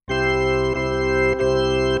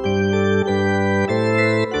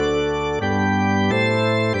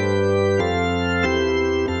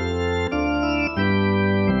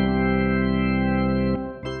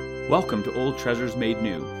Welcome to Old Treasures Made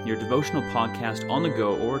New, your devotional podcast on the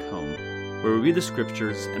go or at home, where we read the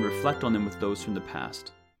scriptures and reflect on them with those from the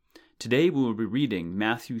past. Today we will be reading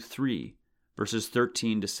Matthew 3, verses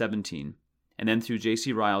 13 to 17, and then through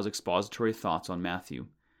J.C. Ryle's expository thoughts on Matthew.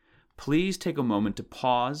 Please take a moment to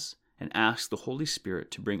pause and ask the Holy Spirit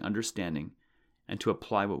to bring understanding and to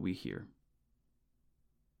apply what we hear.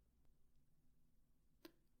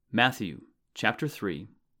 Matthew chapter 3,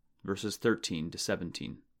 verses 13 to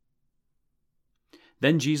 17.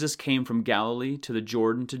 Then Jesus came from Galilee to the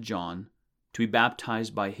Jordan to John to be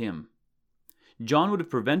baptized by him. John would have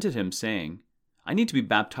prevented him, saying, "I need to be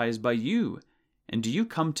baptized by you, and do you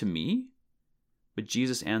come to me?" But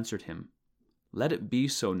Jesus answered him, "Let it be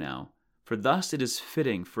so now, for thus it is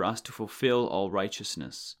fitting for us to fulfill all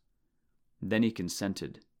righteousness." Then he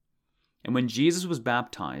consented. And when Jesus was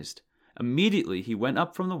baptized, immediately he went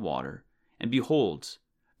up from the water, and behold,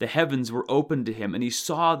 the heavens were opened to him, and he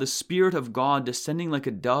saw the Spirit of God descending like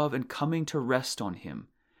a dove and coming to rest on him.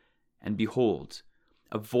 And behold,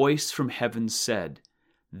 a voice from heaven said,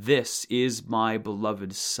 "This is my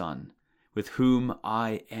beloved Son, with whom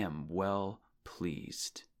I am well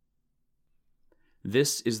pleased."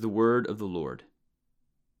 This is the word of the Lord.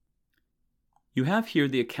 You have here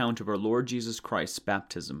the account of our Lord Jesus Christ's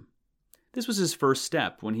baptism. This was his first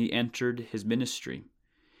step when he entered his ministry.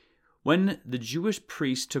 When the Jewish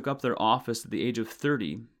priests took up their office at the age of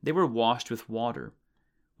 30, they were washed with water.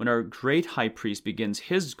 When our great high priest begins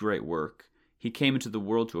his great work he came into the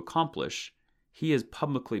world to accomplish, he is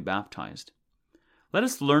publicly baptized. Let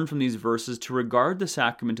us learn from these verses to regard the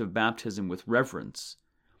sacrament of baptism with reverence.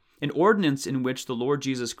 An ordinance in which the Lord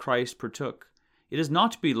Jesus Christ partook, it is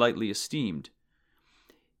not to be lightly esteemed.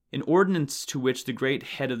 An ordinance to which the great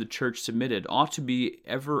head of the church submitted ought to be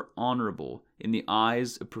ever honorable in the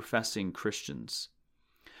eyes of professing Christians.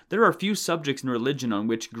 There are few subjects in religion on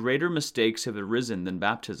which greater mistakes have arisen than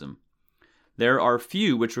baptism. There are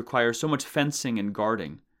few which require so much fencing and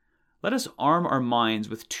guarding. Let us arm our minds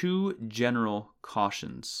with two general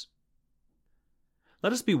cautions.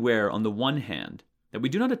 Let us beware, on the one hand, that we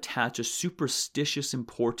do not attach a superstitious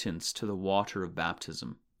importance to the water of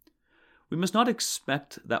baptism. We must not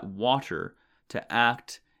expect that water to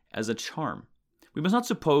act as a charm. We must not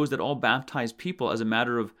suppose that all baptized people, as a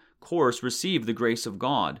matter of course, receive the grace of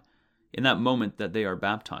God in that moment that they are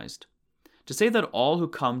baptized. To say that all who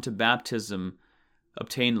come to baptism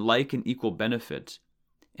obtain like and equal benefit,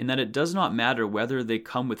 and that it does not matter whether they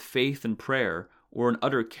come with faith and prayer or in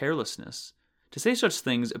utter carelessness, to say such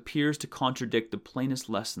things appears to contradict the plainest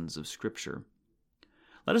lessons of Scripture.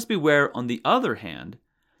 Let us beware, on the other hand,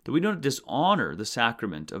 that we don't dishonor the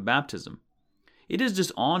sacrament of baptism. It is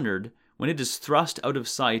dishonored when it is thrust out of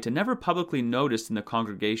sight and never publicly noticed in the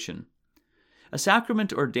congregation. A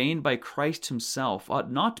sacrament ordained by Christ himself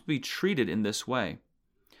ought not to be treated in this way.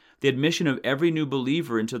 The admission of every new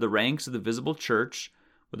believer into the ranks of the visible church,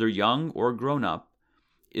 whether young or grown up,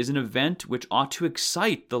 is an event which ought to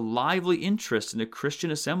excite the lively interest in a Christian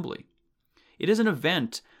assembly. It is an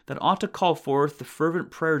event that ought to call forth the fervent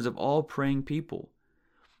prayers of all praying people.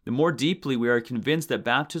 The more deeply we are convinced that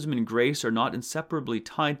baptism and grace are not inseparably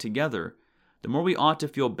tied together, the more we ought to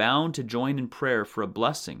feel bound to join in prayer for a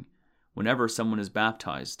blessing whenever someone is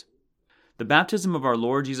baptized. The baptism of our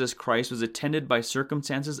Lord Jesus Christ was attended by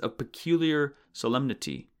circumstances of peculiar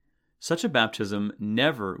solemnity. Such a baptism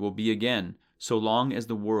never will be again, so long as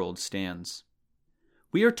the world stands.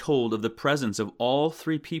 We are told of the presence of all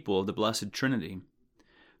three people of the Blessed Trinity.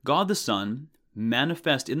 God the Son,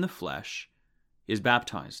 manifest in the flesh, is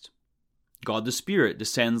baptized. God the Spirit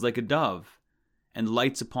descends like a dove and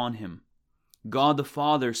lights upon him. God the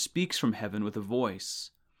Father speaks from heaven with a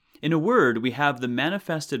voice. In a word, we have the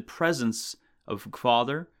manifested presence of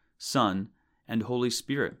Father, Son, and Holy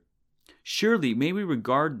Spirit. Surely may we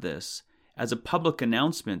regard this as a public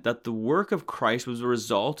announcement that the work of Christ was a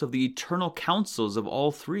result of the eternal counsels of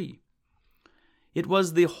all three. It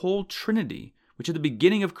was the whole Trinity which at the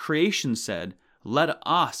beginning of creation said, "Let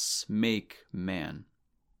us make man."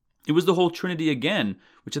 It was the whole Trinity again,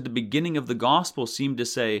 which at the beginning of the gospel seemed to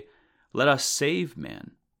say, "Let us save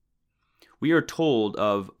man." We are told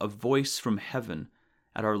of a voice from heaven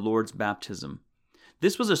at our Lord's baptism.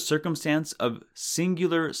 This was a circumstance of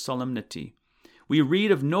singular solemnity. We read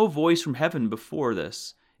of no voice from heaven before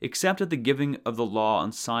this, except at the giving of the law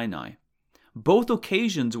on Sinai. Both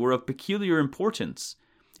occasions were of peculiar importance.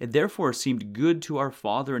 It therefore seemed good to our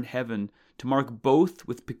Father in heaven to mark both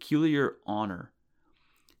with peculiar honor.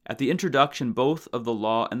 At the introduction both of the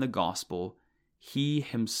law and the gospel, he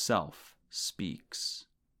himself speaks.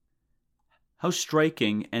 How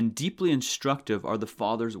striking and deeply instructive are the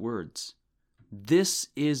Father's words. "This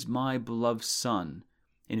is my beloved Son,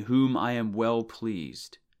 in whom I am well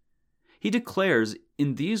pleased." He declares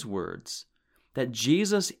in these words that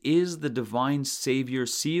Jesus is the divine Savior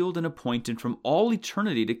sealed and appointed from all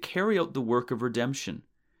eternity to carry out the work of redemption.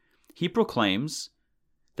 He proclaims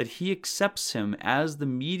that he accepts him as the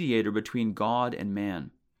mediator between God and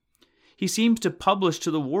man. He seems to publish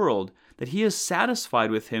to the world that he is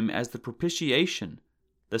satisfied with him as the propitiation,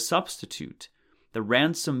 the substitute, the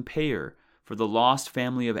ransom payer for the lost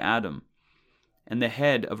family of Adam, and the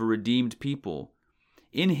head of a redeemed people.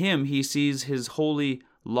 In him he sees his holy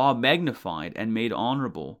law magnified and made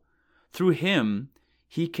honorable. Through him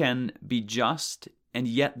he can be just and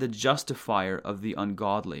yet the justifier of the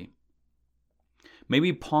ungodly. May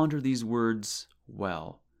we ponder these words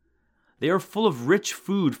well. They are full of rich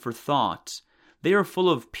food for thought. They are full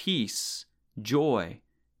of peace, joy,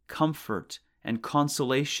 comfort, and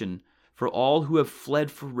consolation for all who have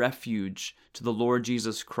fled for refuge to the Lord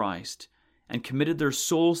Jesus Christ and committed their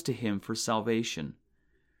souls to him for salvation.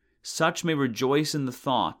 Such may rejoice in the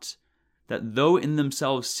thought that though in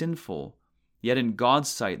themselves sinful, yet in God's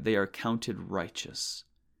sight they are counted righteous.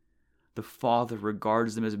 The Father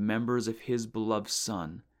regards them as members of his beloved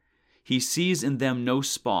Son. He sees in them no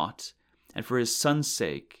spot, and for his Son's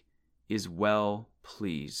sake is well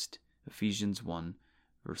pleased. Ephesians 1,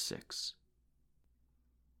 verse 6.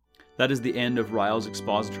 That is the end of Ryle's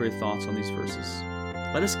expository thoughts on these verses.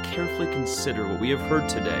 Let us carefully consider what we have heard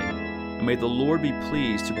today, and may the Lord be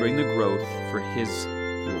pleased to bring the growth for his